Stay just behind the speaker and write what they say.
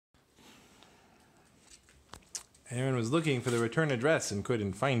Aeryn was looking for the return address and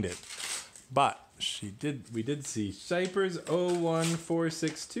couldn't find it. But we did see Shipers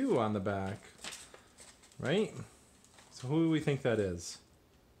 01462 on the back. Right? So who do we think that is?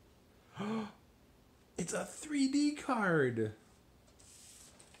 It's a 3D card.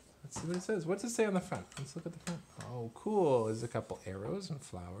 Let's see what it says. What's it say on the front? Let's look at the front. Oh, cool. There's a couple arrows and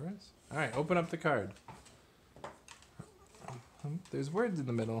flowers. All right, open up the card. There's words in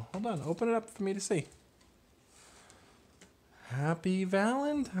the middle. Hold on. Open it up for me to see. Happy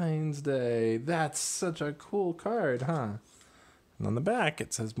Valentine's Day. That's such a cool card, huh? And on the back,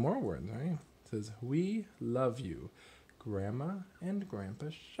 it says more words, right? It says, we love you, Grandma and Grandpa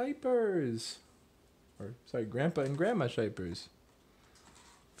Shipers. Or, sorry, Grandpa and Grandma Shipers.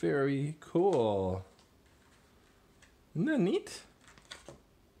 Very cool. Isn't that neat?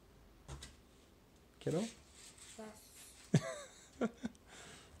 Kiddo? Yes.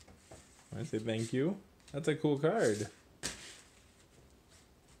 I say thank you. That's a cool card.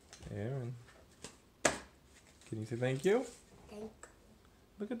 Aeryn. Can you say thank you? Thank you.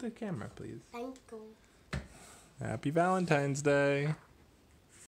 Look at the camera, please. Thank you. Happy Valentine's Day.